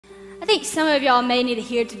I think some of y'all may need to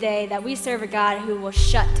hear today that we serve a God who will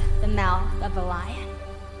shut the mouth of a lion.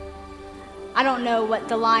 I don't know what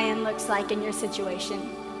the lion looks like in your situation.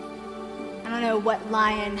 I don't know what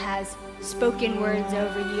lion has spoken words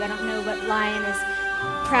over you. I don't know what lion is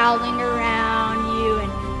prowling around you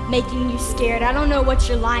and making you scared. I don't know what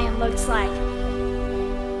your lion looks like.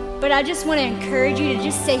 But I just want to encourage you to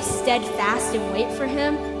just stay steadfast and wait for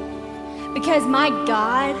him, because my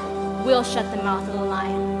God will shut the mouth of the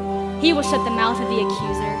lion. He will shut the mouth of the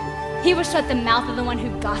accuser. He will shut the mouth of the one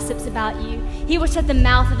who gossips about you. He will shut the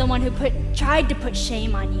mouth of the one who tried to put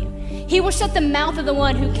shame on you. He will shut the mouth of the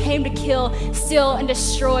one who came to kill, steal, and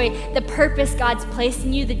destroy the purpose God's placed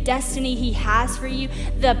in you, the destiny he has for you,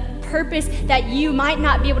 the purpose that you might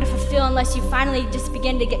not be able to fulfill unless you finally just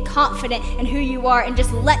begin to get confident in who you are and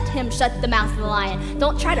just let him shut the mouth of the lion.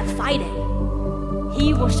 Don't try to fight it.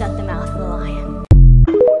 He will shut the mouth of the lion.